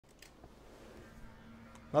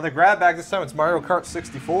Another grab bag. This time it's Mario Kart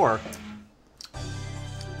 64.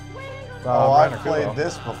 Oh, I've played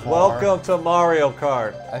this before. Welcome to Mario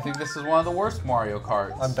Kart. I think this is one of the worst Mario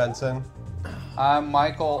Karts. I'm Benson. I'm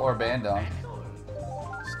Michael or Bando.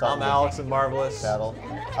 I'm Alex and Marvelous. Battle.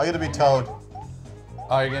 I get to be Toad.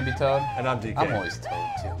 Oh, you're gonna be Toad? And I'm DK. I'm always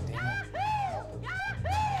Toad too. Damn it.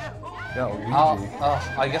 No, Luigi.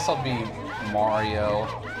 I guess I'll be Mario.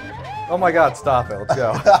 Oh my God! Stop it. Let's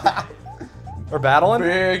go. We're battling.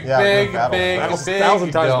 Big, Yeah, big, battle. big, Battle's big.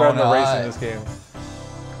 1,000 times better than the race in donut. this game.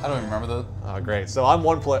 I don't even remember the. Oh, great. So I'm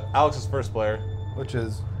one player. Alex is first player, which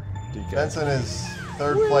is DK. Benson is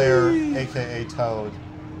third player, aka Toad.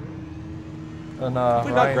 And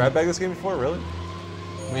we not grab bag this game before, really?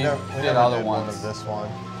 We never did did other one ones. of this one.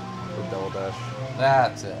 The double dash.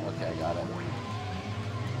 That's it. Okay, I got it.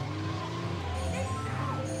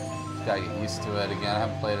 Just gotta get used to it again. I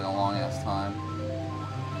haven't played it in a long ass time.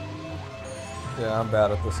 Yeah, I'm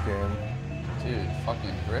bad at this game. Dude,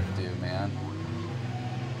 fucking drift dude, man.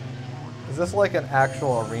 Is this like an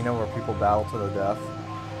actual arena where people battle to the death?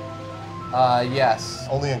 Yes.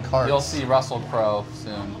 Only in carts. You'll see Russell Crowe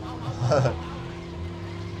soon.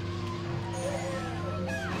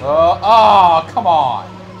 Oh, come on!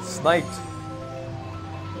 Sniped.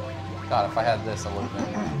 God, if I had this, I would have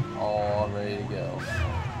been all ready to go.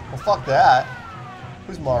 Well, fuck that.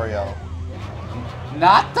 Who's Mario?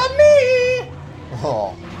 Not to me!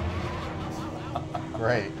 Oh.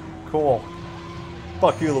 Great. Cool.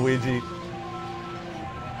 Fuck you, Luigi.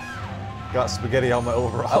 Got spaghetti on my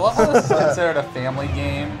overalls. I love how this is considered a family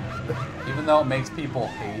game, even though it makes people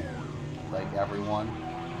hate, like, everyone.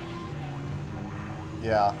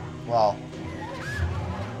 Yeah. Well.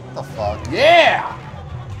 What the fuck? Yeah!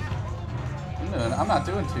 I'm not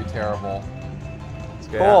doing too terrible.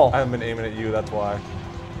 Cool. I haven't been aiming at you, that's why.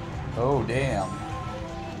 Oh, damn.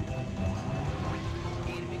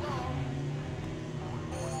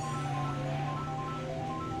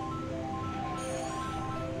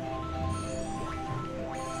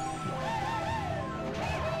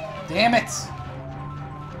 Damn it!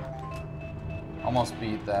 Almost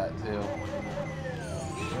beat that, too.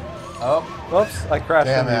 Oh. Whoops, I crashed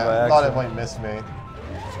Damn into it. you by I thought it accident. might miss me.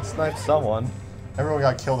 Sniped someone. Everyone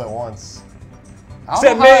got killed at once. I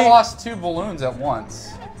don't know how I lost 2 balloons at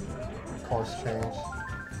once. Course change.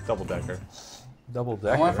 Double decker. Double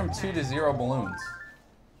decker. I went from 2 to 0 balloons.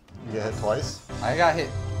 You get hit twice? I got hit.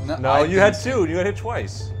 No, you had 2 and you got hit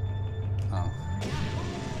twice. Oh.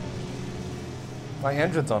 My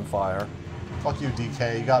engine's on fire. Fuck you,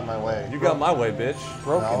 DK. You got in my way. You got my way, bitch.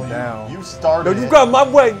 Broken No, down. You started. No, you got my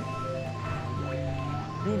way.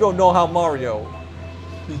 You don't know how Mario.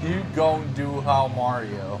 You gon' do how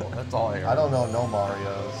Mario. That's all I heard. I don't know no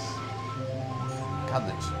Marios. God,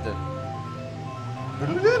 the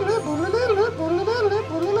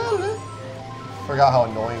Forgot how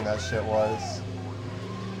annoying that shit was.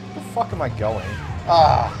 Where the fuck am I going?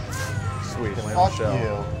 Ah. Sweet. Fuck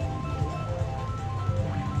you.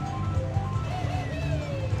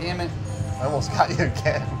 Damn it. I almost got you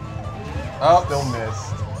again. Oh. Still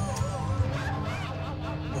missed.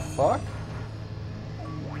 The fuck?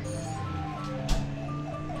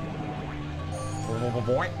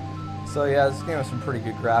 So yeah, this game has some pretty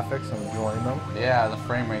good graphics. I'm enjoying them. Yeah, the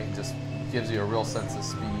frame rate just gives you a real sense of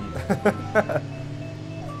speed.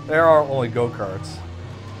 There are only go-karts.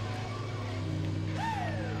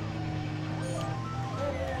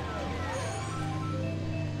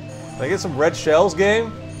 Did I get some red shells,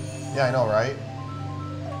 game? Yeah, I know, right?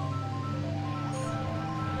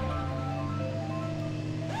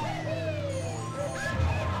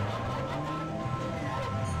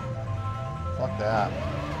 Fuck that.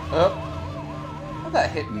 Oh. How'd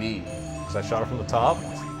that hit me? Because I shot it from the top.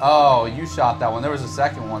 Oh, you shot that one. There was a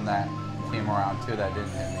second one that came around too that didn't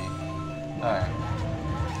hit me. Alright.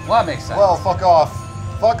 Well, that makes sense. Well, fuck off.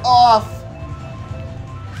 Fuck off!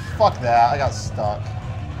 Fuck that. I got stuck.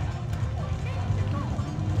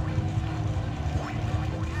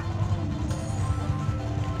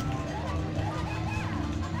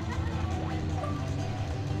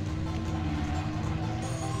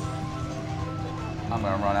 I'm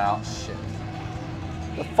gonna run out. Shit.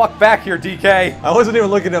 The fuck back here, DK! I wasn't even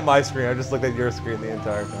looking at my screen. I just looked at your screen the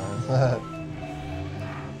entire time.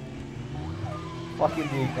 Fucking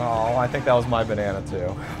DK. Oh, I think that was my banana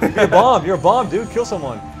too. You're a bomb. You're a bomb, dude. Kill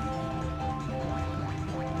someone.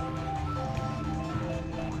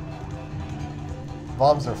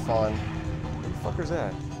 Bombs are fun. Who the fuck is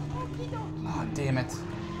that? Oh, damn it.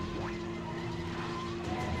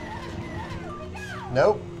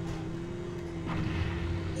 Nope.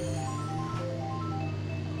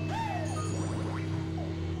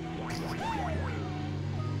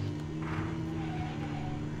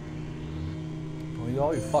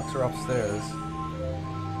 All you fucks are upstairs.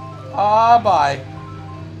 Ah, bye.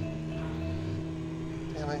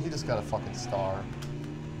 Damn it, he just got a fucking star.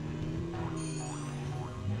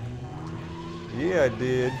 Yeah, I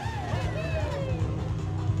did.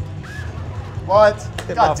 What?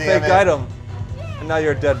 Hit God my damn fake it. item. And now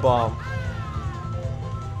you're a dead bomb.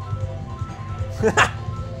 I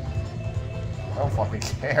don't fucking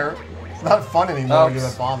care. It's not fun anymore to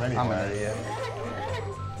get a bomb anyway. I'm an idiot.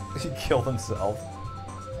 He killed himself.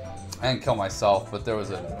 I didn't kill myself, but there was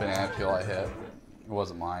a banana peel I hit. It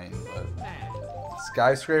wasn't mine, but...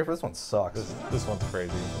 Skyscraper? This one sucks. This one's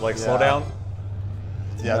crazy. Like, Yeah. slow down?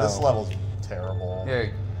 Yeah, No. this level's terrible. Yeah.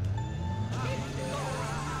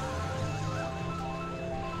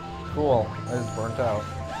 Cool. I just burnt out.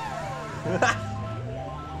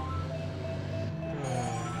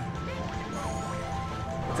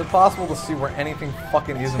 It's impossible to see where anything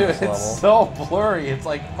fucking is in Dude, this level. it's so blurry. It's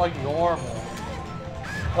like fucking horrible.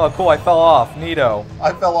 Oh, cool. I fell off. Neato.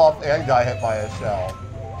 I fell off and got hit by a shell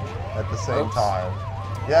at the same Oops. time.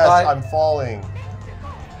 Yes, Bye. I'm falling.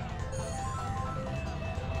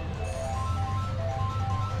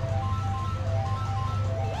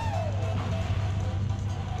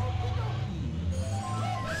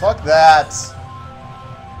 Fuck that.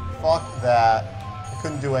 Fuck that. I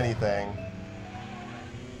couldn't do anything.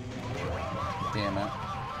 Damn it.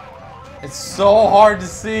 It's so hard to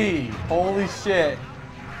see. Holy shit.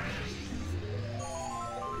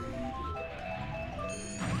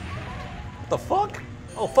 What the fuck?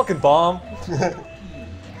 Oh, fucking bomb.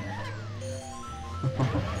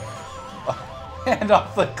 Hand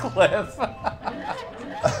off the cliff.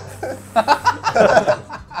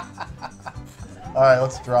 Alright,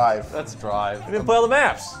 let's drive. Let's drive. We didn't play all the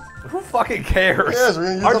maps. Who fucking cares? Yes, we're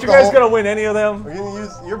gonna use Aren't up you the guys whole- gonna win any of them? We're gonna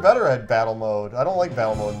use. You're better at battle mode. I don't like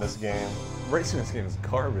battle mode in this game. Racing this game is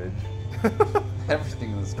garbage.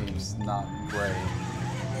 Everything in this game's not great.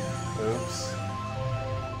 Oops.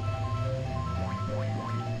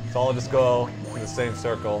 So I'll just go in the same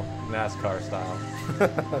circle, NASCAR style.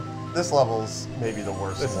 This level's maybe the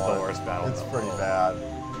worst This is one. the worst battle It's level. pretty bad.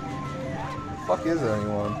 Fuck is there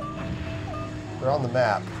anyone? They're on the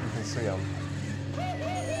map. You can see them.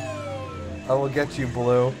 I will get you,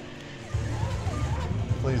 Blue.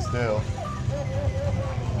 Please do.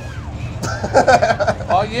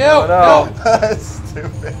 Oh, you! no. That's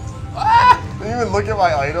stupid. Ah! Didn't even look at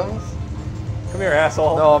my items. Come here,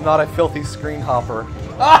 asshole. No, I'm not a filthy screen hopper.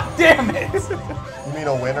 Ah, damn it! You mean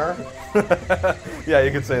a winner? Yeah,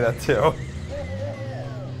 you could say that too.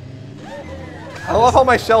 I love how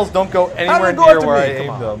my shells don't go anywhere did it go near after where me? I Come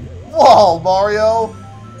aimed on. them. Whoa, Mario!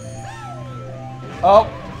 Oh,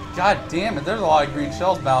 god damn it. There's a lot of green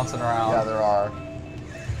shells bouncing around. Yeah, there are.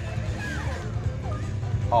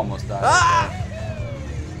 Almost died. Ah!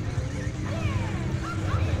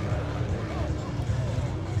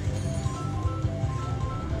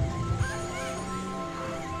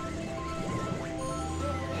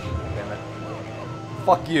 Damn it.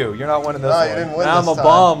 Fuck you. You're not winning this No, one. you didn't win Now I'm this a time.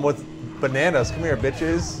 bomb with bananas. Come here,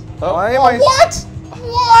 bitches. Oh, Why am Oh, I... what?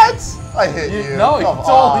 What? I hit you. No, you Come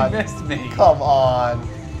totally on. missed me. Come on.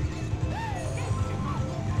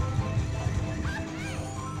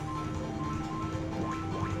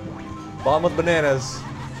 Bomb with bananas.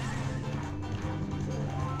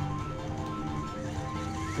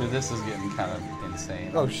 Dude, this is getting kind of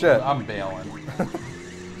insane. Oh, shit. I'm bailing.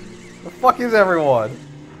 The fuck is everyone?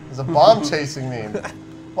 There's a bomb chasing me.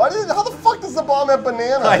 How the fuck does the bomb have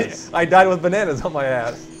bananas? I died with bananas on my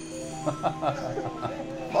ass.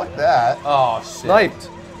 Fuck that. Oh, shit. Sniped.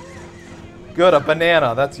 Good, a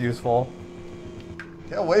banana. That's useful.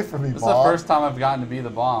 Get away from me, This is the bomb. first time I've gotten to be the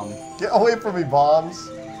bomb. Get away from me, bombs.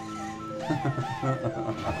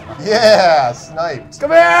 Yeah, sniped.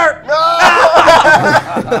 Come here!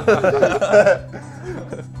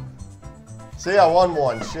 See, I won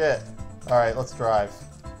one. Shit. All right, let's drive.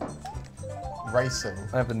 Racing.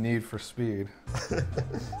 I have a need for speed.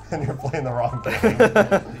 And you're playing the wrong game.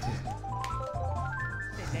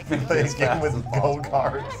 Play a As game fast with as possible.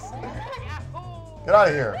 go-karts. Get out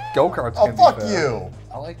of here. Go-karts Oh, can fuck be fast. you.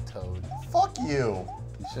 I like Toad. Fuck you.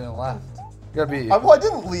 You should have left. You gotta be... I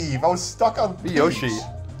didn't leave. I was stuck on Be Peach. Yoshi.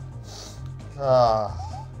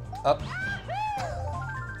 Up.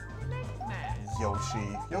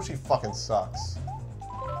 Yoshi. Yoshi fucking sucks.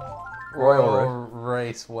 Royal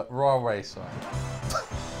Royal Racer.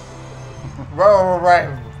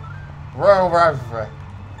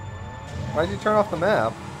 Why'd you turn off the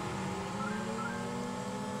map?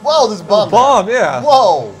 Whoa, this bomb. Bomb, yeah.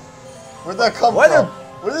 Whoa. Where'd that come Why from? the-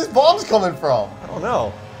 Where are these bombs coming from? I don't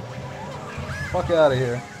know. Fuck out of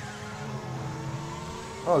here.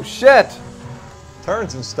 Oh, shit!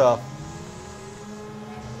 turns and stuff.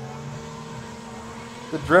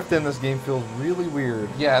 The drift in this game feels really weird.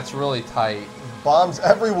 Yeah, it's really tight. Bombs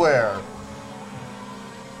everywhere.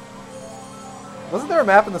 Wasn't there a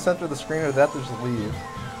map in the center of the screen, or did that just leave?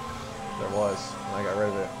 There was, and I got rid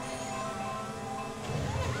of it.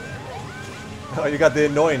 Oh, you got the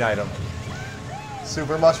annoying item.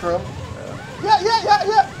 Super mushroom.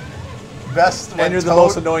 Yeah. Best. And you're the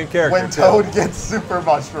most annoying character, when too. Toad gets super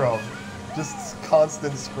mushroom. Just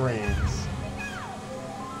constant screams.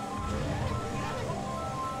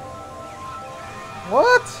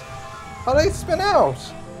 What? How did they spin out?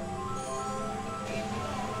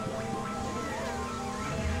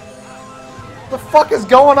 The fuck is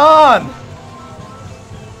going on?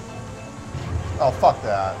 Oh, fuck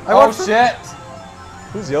that. Oh shit!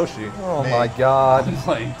 Who's Yoshi? Oh Me. my god. I'm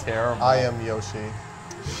playing terrible. I am Yoshi.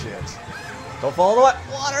 Shit. Don't fall in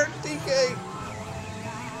the water, DK.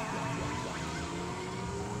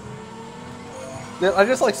 I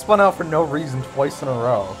just like spun out for no reason twice in a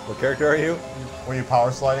row. What character are you? Were you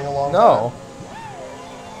power sliding along? No.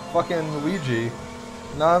 Fucking Luigi.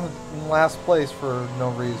 Not in last place for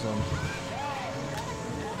no reason.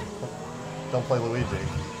 Don't play Luigi.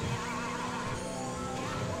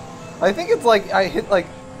 I think it's like I hit like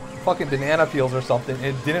fucking banana peels or something.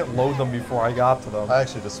 It didn't load them before I got to them. I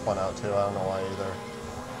actually just spun out too. I don't know why either.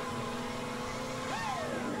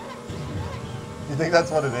 You think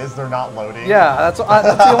that's what it is? They're not loading? Yeah, that's the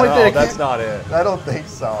only thing. No, that's not it. I don't think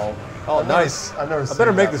so. Oh, I've nice. I've never I seen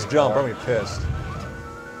better make that this before. jump. I'm gonna be pissed.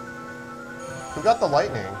 Who got the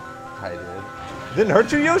lightning? I did. Didn't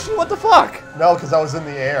hurt you, Yoshi? What the fuck? No, because I was in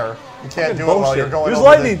the air. You can't Fucking do it while bullshit. you're going Use over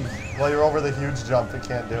lightning. while you're over the huge jump. You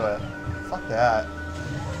can't do it. Fuck that.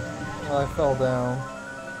 I fell down.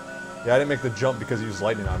 Yeah, I didn't make the jump because he used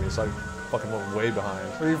lightning on me, so I fucking went way behind.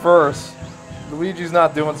 Reverse. Luigi's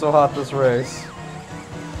not doing so hot this race.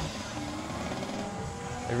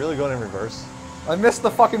 Are you really going in reverse? I missed the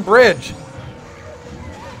fucking bridge.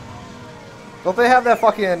 Don't they have that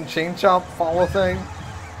fucking chain chomp follow thing?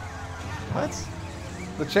 What?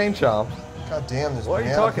 The chain chomp. God damn, there's What are you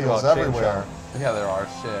banana talking peels about, chain everywhere. Yeah, there are.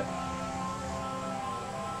 Shit.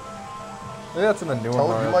 Maybe that's in the newer Toad,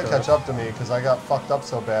 Mario you might Kart. catch up to me because I got fucked up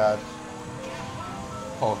so bad.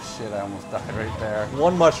 Oh shit! I almost died right there.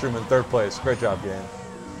 One mushroom in third place. Great job, game.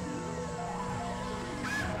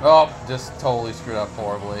 Oh, just totally screwed up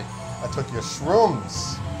horribly. I took your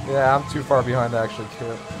shrooms. Yeah, I'm too far behind to actually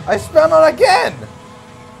kill. I spun on again!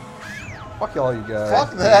 Fuck all you guys.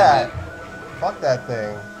 Fuck that. Fuck that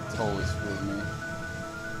thing. Totally screwed me.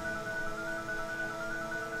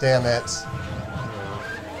 Damn it.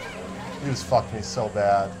 You just fucked me so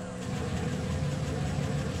bad.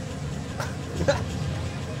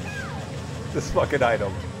 This fucking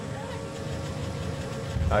item.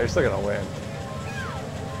 Nah, you're still gonna win.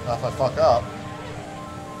 Not if I fuck up.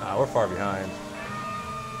 Nah, we're far behind.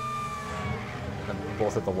 And we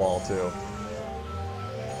both hit the wall, too.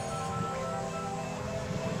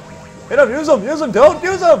 Hit him! Use him! Use him! Don't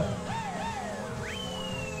use him!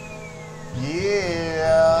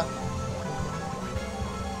 Yeah.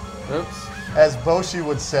 Oops. As Boshi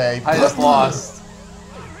would say. I just lost.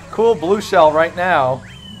 Cool blue shell right now.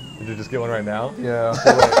 Did you just get one right now? Yeah.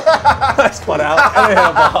 I spun out and I hit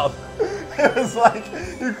him off. It was like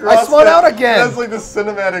you crossed spun it. out again. That's like the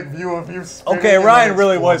cinematic view of you spinning. Okay, and Ryan then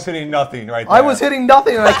really explode. was hitting nothing right there. I was hitting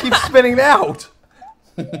nothing and I keep spinning out.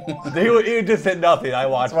 He just hit nothing. I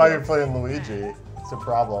watched That's why him. you're playing Luigi. It's a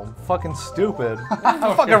problem. Fucking stupid.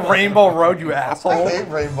 Fucking Rainbow Road, you I asshole. hate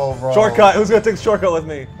Rainbow Road. Shortcut. Who's gonna take the shortcut with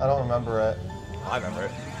me? I don't remember it. I remember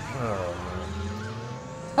it.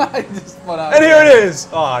 I just spun out. And here it is.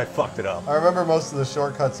 Oh, I fucked it up. I remember most of the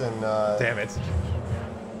shortcuts in. Damn it.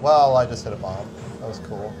 Well, I just hit a bomb. That was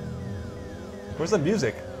cool. Where's the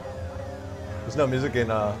music? There's no music in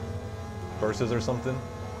verses or something.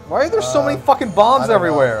 Why are there so many fucking I bombs don't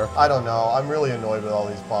everywhere? know. I don't know. I'm really annoyed with all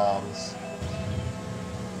these bombs.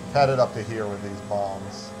 Had it up to here with these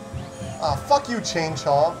bombs. Ah, fuck you, Chain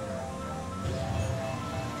Chomp.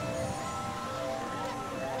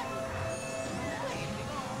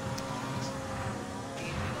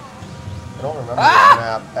 I don't remember this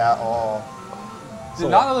map at all. Did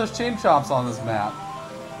not know there's chain chomps on this map.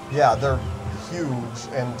 Yeah, they're huge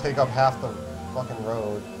and take up half the fucking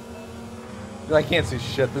road. I can't see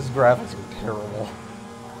shit. This graphics are terrible.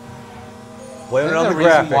 Blame it I on think the the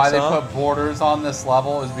reason graphics, why they huh? put borders on this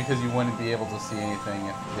level is because you wouldn't be able to see anything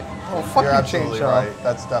if Oh, fuck You're you, absolutely Chain right. Chomp.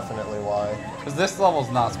 That's definitely why. Because this level's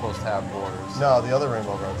not supposed to have borders. No, the other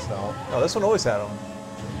Rainbow Roads don't. Oh, this one always had them.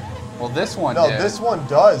 Well, this one No, did. this one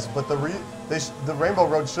does, but the Rainbow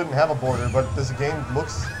Road shouldn't have a border, but this game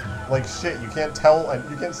looks like shit. You can't tell and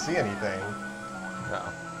you can't see anything. No.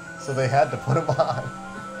 So they had to put them on.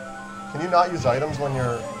 Can you not use items when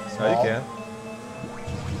you're small? No, you can.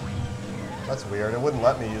 That's weird. It wouldn't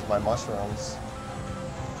let me use my mushrooms.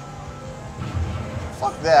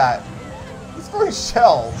 Fuck that. Who's throwing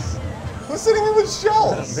shells? Who's hitting me with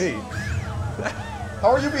shells? Me. How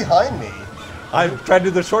are you behind me? I tried to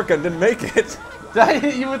do the shortcut and didn't make it. Did I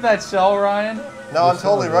hit you with that shell, Ryan? No, I'm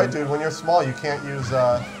totally right, dude. When you're small, you can't use,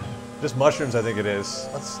 Just mushrooms, I think it is.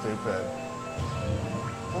 That's stupid.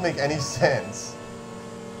 Doesn't make any sense.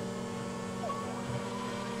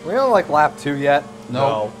 We on like lap 2 yet?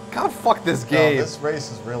 No. God, fuck this No, game. this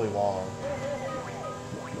race is really long.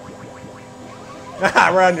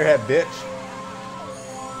 Right on your head, bitch.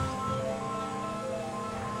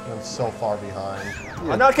 I'm so far behind.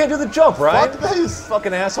 I know I can't do the jump, right? Fuck this!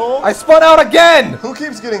 Fucking asshole. I spun out again! Who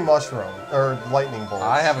keeps getting mushroom or lightning bolts?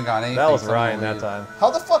 I haven't got anything. That was so Ryan I'm that gonna time. How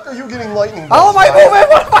the fuck are you getting lightning bolts? How am I Ryan? moving?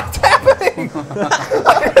 What am I happening?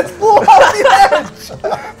 I just flew off the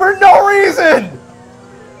edge for no reason!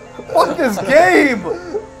 Fuck this game!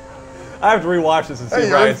 I have to rewatch this and see Hey,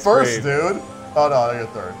 you're in Ryan's first, screen. dude. Oh no, you're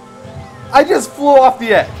third. I just flew off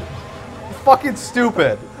the edge. Fucking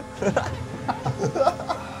stupid.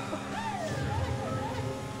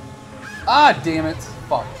 Ah, damn it.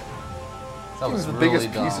 Fuck. That This was is the really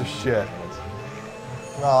biggest dumb. piece of shit.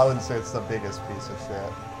 No, I wouldn't say it's the biggest piece of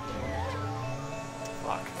shit.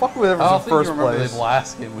 Fuck whoever's I don't in think first you remember place. the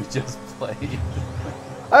last game we just played.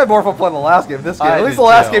 I had more fun playing the last game than this game. I At least did the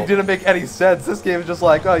last too. game didn't make any sense. This game is just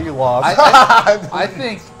like, oh, you lost.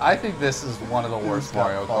 I think this is one of the worst got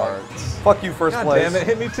Mario fucked. Karts. Fuck you, first God place. damn it,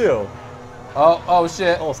 hit me too. Oh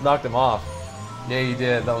shit. Almost knocked him off. Yeah, you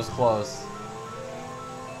did. That was close.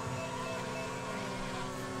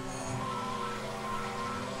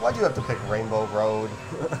 Why'd you have to pick Rainbow Road?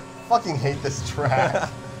 Fucking hate this track.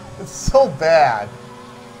 It's so bad.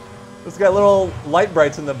 It's got little light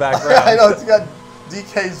brights in the background. I know, it's got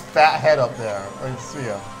DK's fat head up there. I can see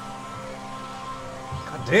him.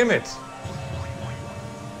 God damn it.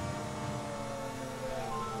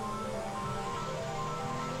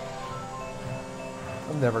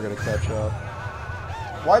 I'm never gonna catch up.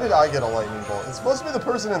 Why did I get a lightning bolt? It's supposed to be the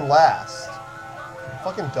person in last.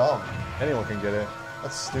 Fucking dumb. Anyone can get it.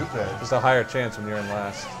 That's stupid. Just a higher chance when you're in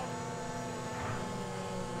last.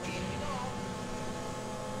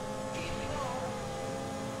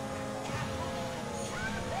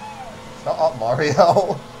 Shut up,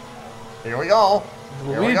 Mario. Here we go.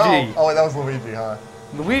 Here we go. Luigi. Oh, wait, that was Luigi, huh?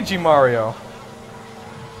 Luigi Mario.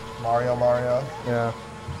 Mario. Yeah.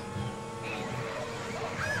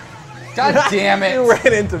 God damn it. You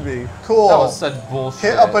ran into me. Cool. That was such bullshit.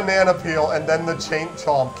 Hit a banana peel, and then the chain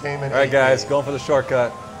chomp came in. All right, guys, going for the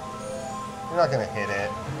shortcut. You're not gonna hit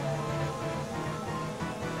it.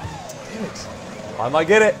 Damn it. I might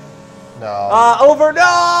get it. No. Over.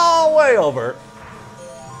 No, way over.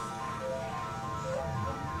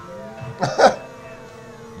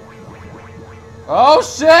 Oh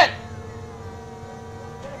shit!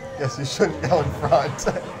 Guess you shouldn't go in front.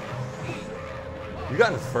 You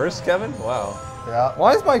got in first, Kevin? Wow. Yeah.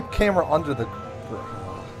 Why is my camera under the...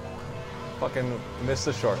 Fucking missed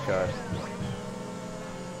the shortcut.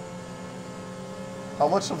 How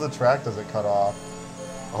much of the track does it cut off?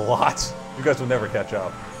 A lot. You guys will never catch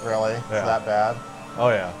up. Really? Yeah. Is that bad? Oh,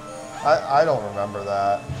 yeah. I don't remember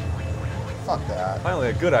that. Fuck that. Finally,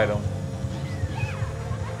 a good item.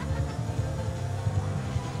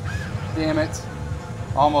 Damn it.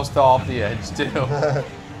 Almost fell off the edge, too. That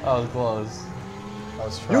was close. I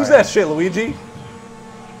was trying. Use that shit, Luigi.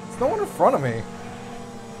 There's no one in front of me.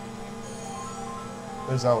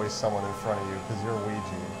 There's always someone in front of you because you're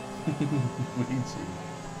Ouija. Luigi.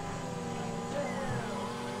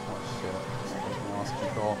 Oh shit. I lost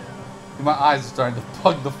control. My eyes are starting to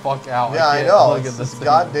bug the fuck out. Yeah, I can't know. look It's at this this thing.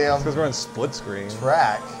 goddamn Because we're on split screen.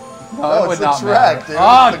 track. No, it it's would the not track, matter. dude.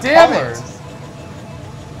 Oh, It's the damn colors. it!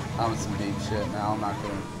 I'm in some deep shit now. I'm not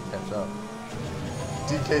going to catch up.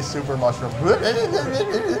 DK Super Mushroom.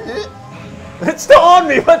 It's still on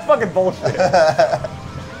me. What fucking bullshit?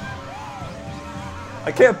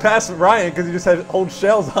 I can't pass Ryan because he just had hold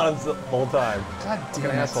shells on the whole time. God Fucking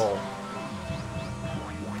damn it. asshole.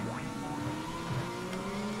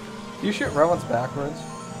 You shoot Rowan's backwards.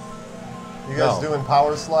 You guys No. doing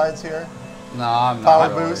power slides here? No, I'm Power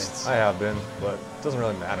not really. boosts? I have been, but it doesn't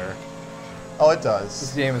really matter. Oh, it This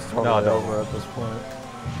does. game is totally No, it don't. over at this point.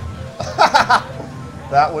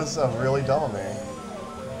 That was really dumb of me.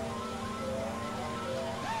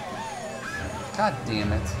 God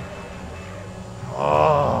damn it.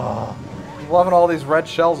 Oh. I'm loving all these red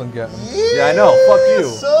shells I'm getting. Yeah, I know. Fuck you.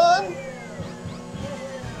 Son.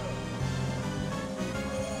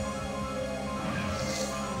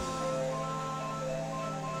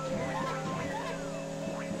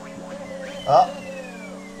 Oh,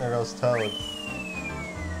 there goes Toad.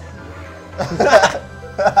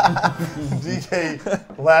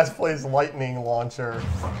 DK last place lightning launcher.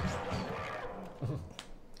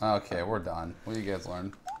 Okay, we're done. What do you guys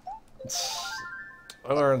learn?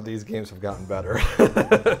 I learned these games have gotten better.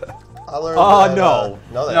 I learned no.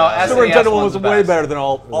 No, they No, haven't. Super SNES Nintendo one's was the way best. better than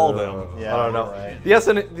all of them. Yeah, I don't know. you're right. Yes,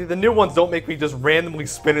 and the new ones don't make me just randomly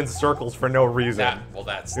spin in circles for no reason. Well,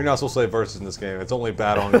 that's You're not supposed to say versus in this game. It's only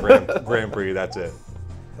bad on Grand Prix. That's it.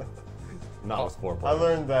 Not with 4 I players.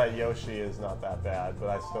 learned that Yoshi is not that bad, but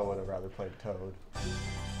I still would have rather played Toad.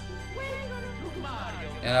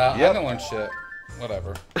 And I didn't learn shit.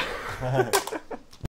 Whatever.